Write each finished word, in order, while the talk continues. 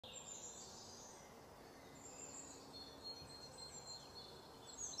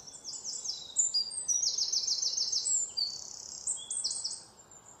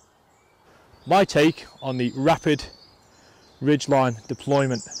my take on the Rapid Ridgeline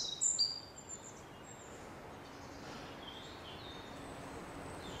deployment.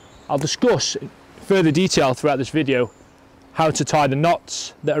 I'll discuss in further detail throughout this video how to tie the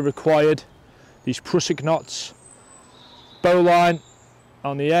knots that are required, these Prusik knots, bowline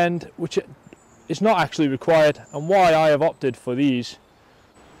on the end, which is not actually required, and why I have opted for these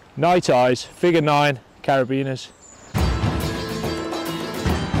Nite Ize Figure 9 carabiners.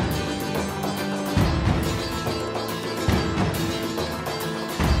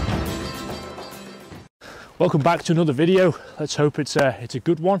 Welcome back to another video. Let's hope it's a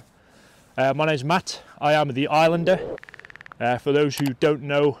good one. My name's Matt. I am the Islander. For those who don't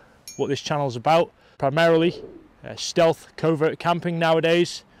know what this channel is about, primarily stealth covert camping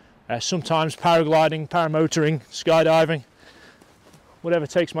nowadays, sometimes paragliding, paramotoring, skydiving, whatever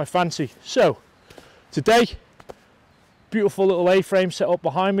takes my fancy. So today, beautiful little A-frame set up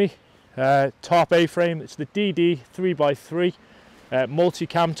behind me, tarp A-frame. It's the DD 3x3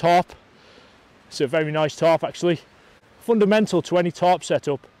 multicam tarp. It's a very nice tarp actually. Fundamental to any tarp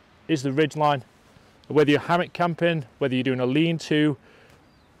setup is the Ridgeline. Whether you're hammock camping, whether you're doing a lean-to,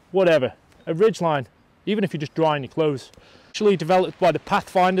 whatever, a Ridgeline, even if you're just drying your clothes. Actually developed by the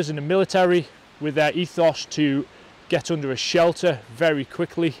Pathfinders in the military with their ethos to get under a shelter very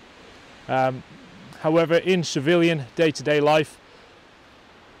quickly. However, in civilian day-to-day life,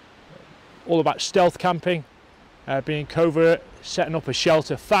 all about stealth camping, being covert, setting up a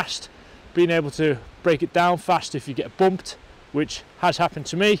shelter fast, being able to break it down fast if you get bumped, which has happened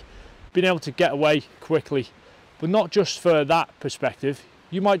to me, being able to get away quickly. But not just for that perspective.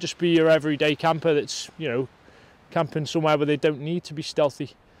 You might just be your everyday camper that's, you know, camping somewhere where they don't need to be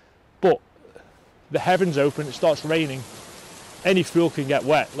stealthy. But the heavens open, it starts raining, any fuel can get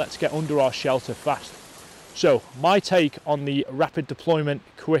wet. Let's get under our shelter fast. So my take on the rapid deployment,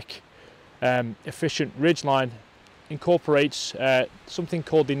 quick, efficient Ridgeline incorporates something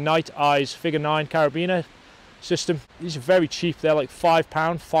called the Nite Ize Figure 9 carabiner system. These are very cheap. They're like £5,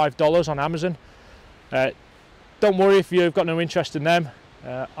 $5 on Amazon. Don't worry if you've got no interest in them.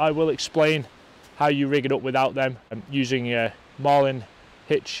 I will explain how you rig it up without them using a Marlin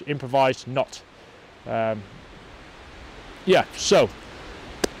Hitch improvised knot. Yeah, so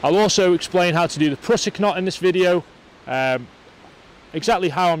I'll also explain how to do the Prusik Knot in this video, exactly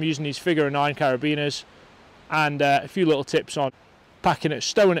how I'm using these Figure 9 carabiners, and a few little tips on packing it,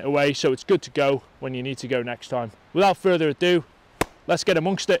 stowing it away so it's good to go when you need to go next time. Without further ado, let's get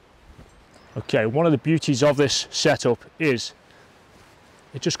amongst it. Okay, one of the beauties of this setup is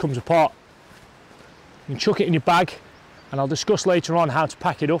it just comes apart. You can chuck it in your bag, and I'll discuss later on how to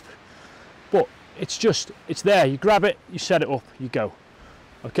pack it up, but it's there. You grab it, you set it up, you go.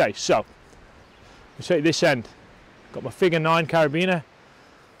 Okay, so we take this end. Got my Figure 9 carabiner.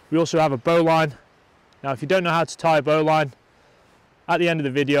 We also have a bowline. Now, if you don't know how to tie a bowline, at the end of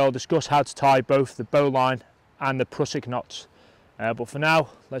the video I'll discuss how to tie both the bowline and the Prusik knots. But for now,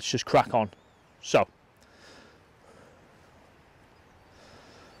 let's just crack on. So,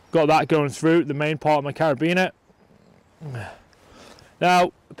 got that going through the main part of my carabiner.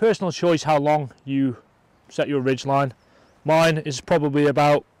 Now, personal choice how long you set your Ridgeline. Mine is probably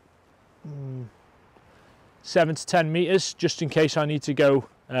about 7 to 10 meters, just in case I need to go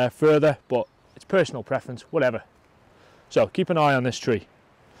further, but it's personal preference, whatever. So keep an eye on this tree.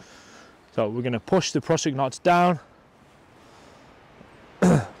 So we're going to push the Prusik knots down.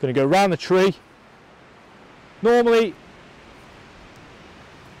 Going to go around the tree. Normally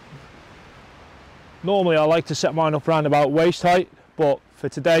I like to set mine up around about waist height, but for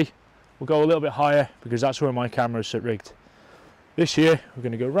today we'll go a little bit higher because that's where my camera is sit rigged. This year we're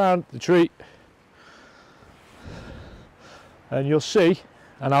going to go around the tree, and you'll see,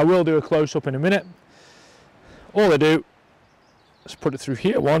 and I will do a close-up in a minute. All I do is put it through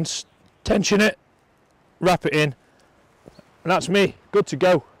here once, tension it, wrap it in, and that's me, good to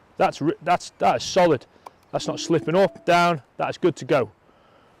go. That is solid. That's not slipping up, down, that is good to go.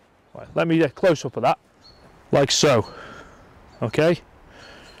 Right, let me get a close-up of that, like so. Okay,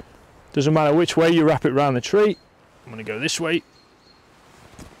 doesn't matter which way you wrap it around the tree. I'm going to go this way.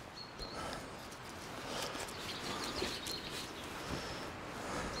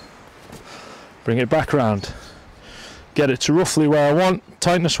 Bring it back round, get it to roughly where I want,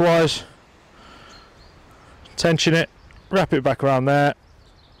 tightness wise, tension it, wrap it back around there,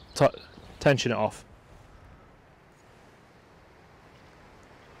 tension it off.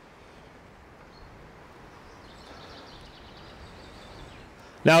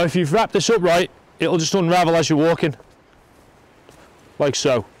 Now if you've wrapped this up right, it'll just unravel as you're walking, like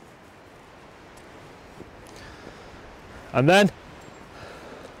so. And then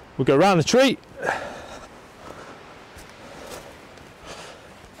We'll go around the tree,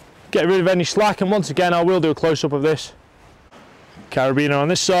 get rid of any slack, and once again I will do a close-up of this. Carabiner on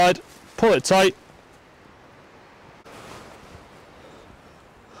this side, pull it tight.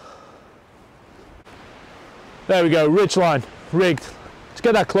 There we go, ridgeline rigged. Let's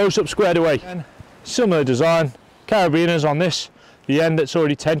get that close-up squared away. Again, similar design, carabiners on this, the end that's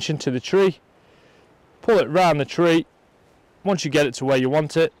already tensioned to the tree. Pull it round the tree. Once you get it to where you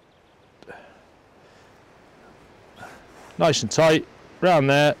want it, nice and tight, round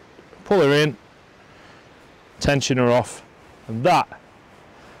there, pull her in, tension her off, and that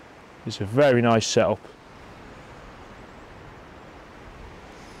is a very nice setup.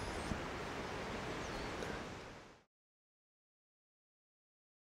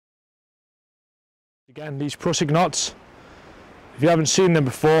 Again, these Prusik knots, if you haven't seen them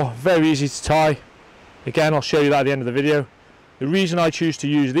before, very easy to tie. Again, I'll show you that at the end of the video. The reason I choose to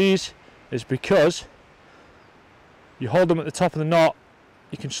use these is because you hold them at the top of the knot,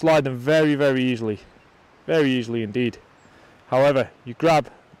 you can slide them very easily indeed. However, you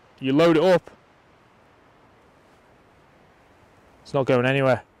load it up, it's not going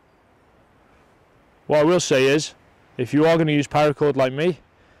anywhere. What I will say is, if you are going to use paracord like me,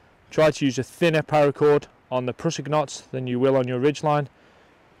 try to use a thinner paracord on the Prusik knots than you will on your Ridgeline.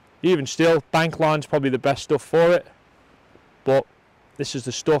 Even still, bank line's probably the best stuff for it, but this is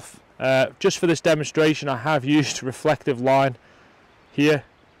the stuff. Just for this demonstration, I have used reflective line here.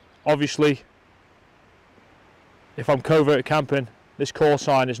 Obviously, if I'm covert camping, this call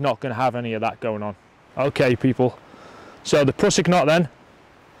sign is not going to have any of that going on. Okay people, so the Prusik knot then,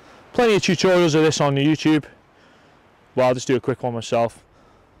 plenty of tutorials of this on YouTube. Well, I'll just do a quick one myself.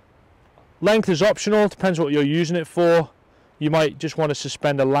 Length is optional, depends what you're using it for. You might just want to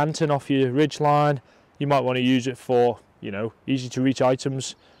suspend a lantern off your Ridgeline. You might want to use it for, you know, easy to reach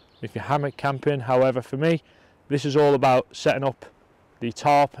items if you're hammock camping. However, for me, this is all about setting up the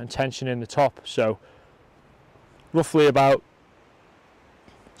tarp and tensioning the top. So roughly about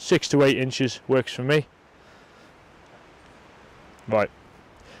 6 to 8 inches works for me. Right,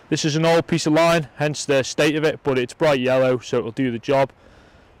 this is an old piece of line, hence the state of it, but it's bright yellow, so it'll do the job.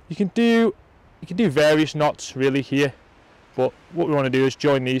 You can do various knots really here, but what we want to do is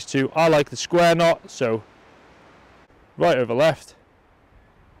join these two. I like the square knot, so right over left,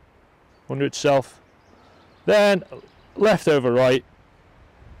 under itself, then left over right,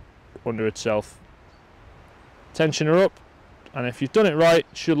 under itself. Tension her up, and if you've done it right,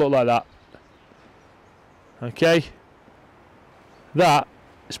 it should look like that. Okay, that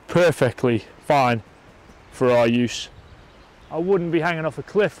is perfectly fine for our use. I wouldn't be hanging off a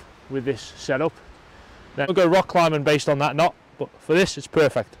cliff with this setup. Then I'll go rock climbing based on that knot, but for this it's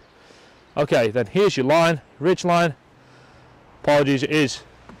perfect. Okay, then here's your line, Ridgeline. Apologies, it is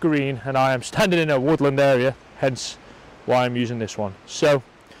green and I am standing in a woodland area, hence why I'm using this one. So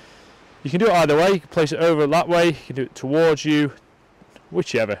you can do it either way. You can place it over that way, you can do it towards you,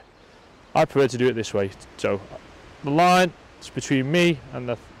 whichever. I prefer to do it this way. So the line is between me and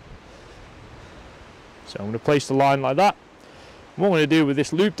the... So I'm going to place the line like that. What I'm going to do with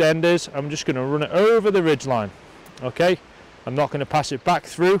this looped end is I'm just going to run it over the Ridgeline. Okay, I'm not going to pass it back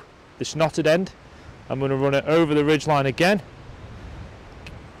through this knotted end. I'm going to run it over the Ridgeline again,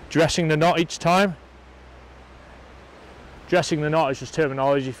 dressing the knot each time. Dressing the knot is just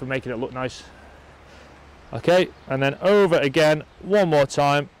terminology for making it look nice. Okay, and then over again one more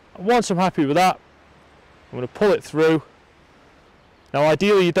time. Once I'm happy with that, I'm going to pull it through. Now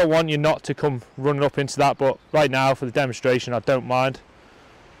ideally you don't want your knot to come running up into that, but right now for the demonstration I don't mind.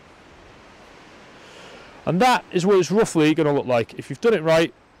 And that is what it's roughly going to look like. If you've done it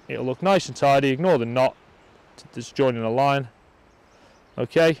right, it'll look nice and tidy. Ignore the knot, just joining a line.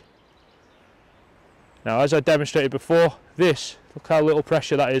 Okay. Now as I demonstrated before, this, look how little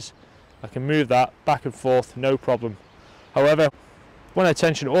pressure that is. I can move that back and forth, no problem. However, when I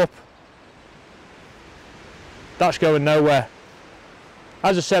tension it up, that's going nowhere.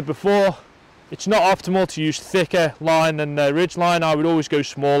 As I said before, it's not optimal to use thicker line than the Ridgeline. I would always go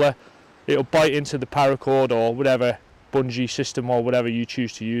smaller. It'll bite into the paracord or whatever bungee system or whatever you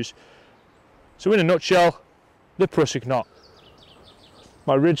choose to use. So in a nutshell, the Prusik knot.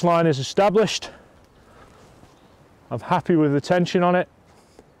 My Ridgeline is established. I'm happy with the tension on it.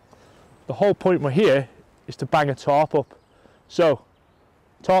 The whole point we're here is to bang a tarp up. So,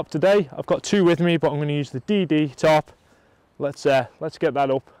 tarp today, I've got 2 with me, but I'm going to use the DD tarp. Let's get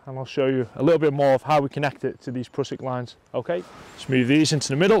that up and I'll show you a little bit more of how we connect it to these Prusik lines. Okay, let's move these into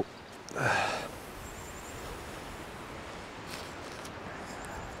the middle.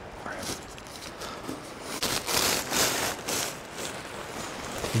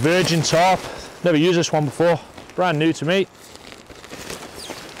 virgin tarp. Never used this one before, brand new to me.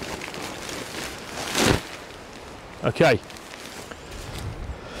 Okay.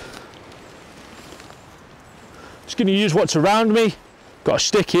 Just going to use what's around me. Got a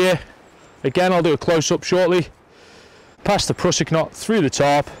stick here. Again, I'll do a close-up shortly. Pass the Prusik knot through the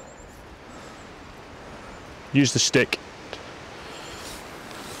tarp. Use the stick.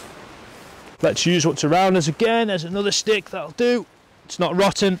 Let's use what's around us again. There's another stick, that'll do. It's not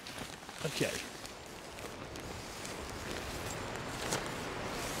rotten. Okay.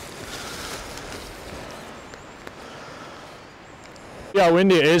 See how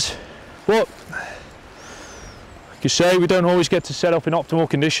windy it is. But, like you say, we don't always get to set up in optimal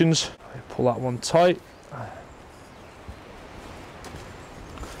conditions. Pull that one tight.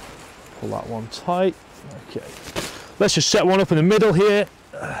 Pull that one tight. Okay. Let's just set one up in the middle here.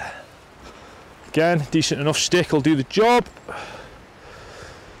 Again, decent enough stick will do the job.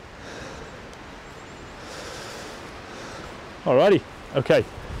 Alrighty, okay.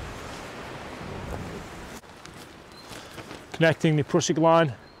 Connecting the Prusik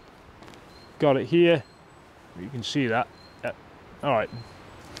line. Got it here. You can see that. Yep. Alright.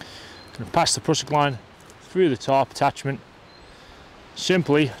 Going to pass the Prusik line through the tarp attachment.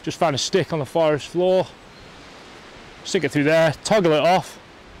 Simply, just find a stick on the forest floor. Stick it through there, toggle it off.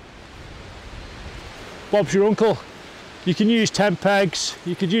 Bob's your uncle. You can use 10 pegs,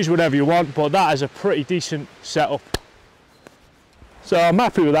 you could use whatever you want, but that is a pretty decent setup. So I'm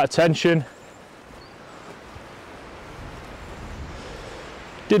happy with that tension.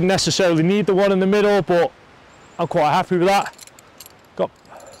 Didn't necessarily need the one in the middle, but I'm quite happy with that. Got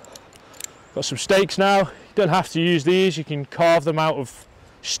some stakes now. You don't have to use these, you can carve them out of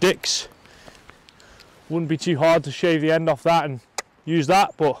sticks. Wouldn't be too hard to shave the end off that and use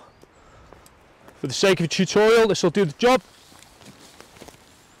that, but for the sake of a tutorial, this will do the job.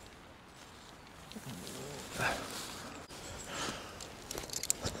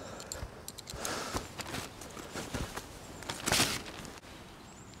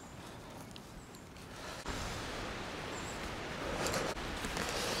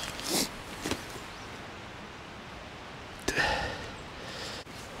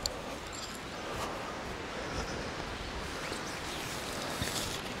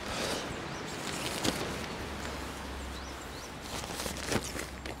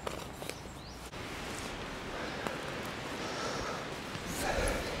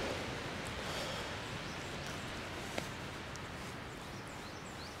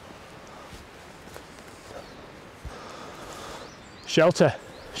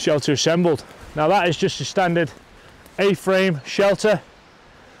 Shelter assembled. Now that is just a standard A-frame shelter,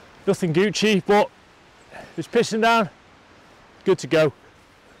 nothing Gucci, but if it's pissing down, good to go.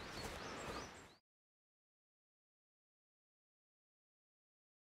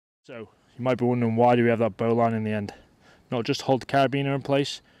 So you might be wondering, why do we have that bowline in the end? Not just hold the carabiner in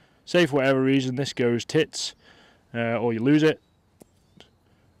place. Say for whatever reason this goes tits or you lose it,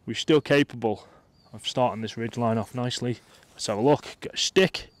 we're still capable of starting this ridgeline off nicely. Let's have a look. Got a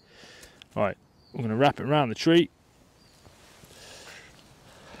stick. Right, we're going to wrap it around the tree.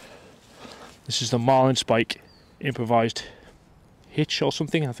 This is the Marlinspike improvised hitch or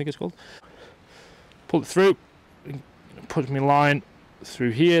something, I think it's called. Pull it through. Put my line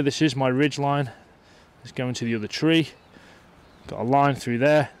through here. This is my ridge line. It's going to the other tree. Got a line through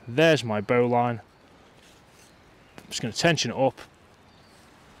there. There's my bow line. I'm just going to tension it up.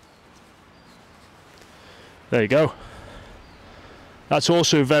 There you go. That's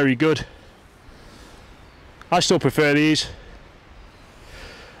also very good. I still prefer these.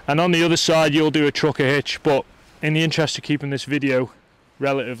 And on the other side you'll do a trucker hitch, but in the interest of keeping this video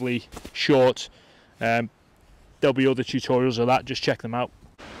relatively short, there'll be other tutorials of that, just check them out.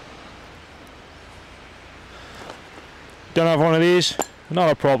 Don't have one of these? Not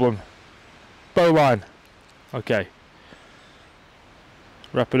a problem. Bowline. Okay.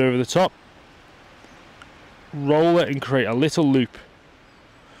 Wrap it over the top. Roll it and create a little loop.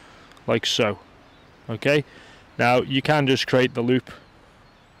 Like so. Okay. Now you can just create the loop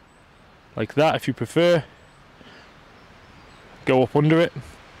like that if you prefer. Go up under it.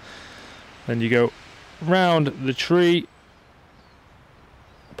 Then you go round the tree,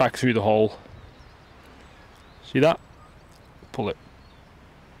 back through the hole. See that? Pull it.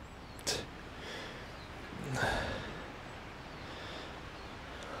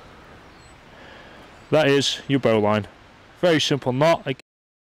 That is your bowline. Very simple knot.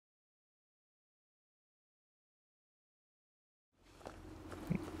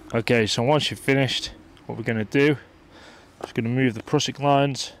 Okay, so once you've finished, what we're going to do, just going to move the Prusik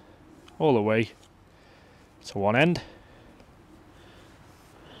lines all the way to one end.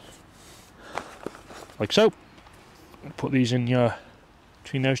 like so. Put these in your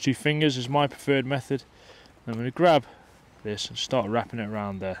between those two fingers is my preferred method. I'm going to grab this and start wrapping it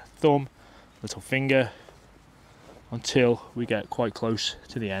around the thumb, little finger, until we get quite close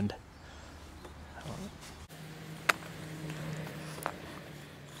to the end.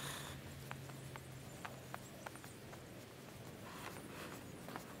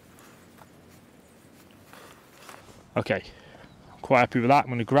 Okay, I'm quite happy with that. I'm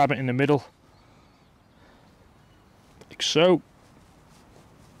going to grab it in the middle, like so.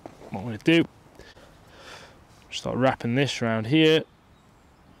 What I'm going to do, start wrapping this around here.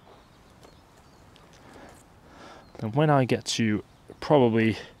 And when I get to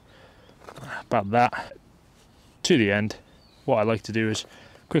probably about that to the end, what I like to do is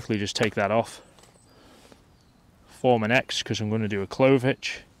quickly just take that off, form an X, because I'm going to do a clove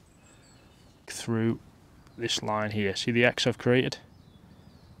hitch through this line here. See the X I've created?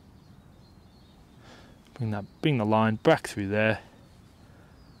 Bring the line back through there.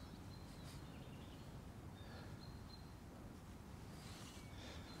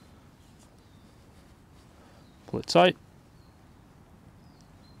 Pull it tight.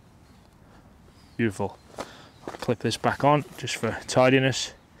 Beautiful. Clip this back on just for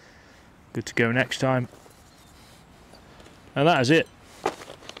tidiness. Good to go next time. And that is it.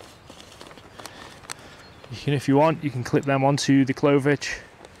 If you want, you can clip them onto the clove hitch.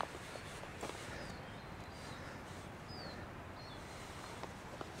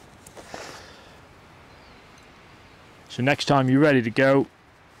 So next time you're ready to go,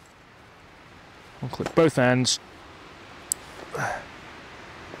 I'll clip both ends.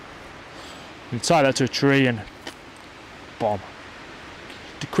 You tie that to a tree and bomb.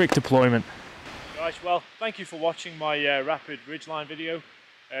 Quick deployment. Guys, well, thank you for watching my Rapid Ridgeline video.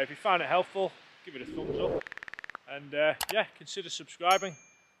 If you found it helpful, give it a thumbs up. And yeah, consider subscribing.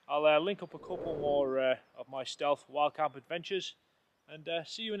 I'll link up a couple more of my stealth wild camp adventures. And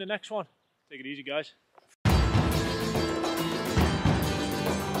see you in the next one. Take it easy, guys.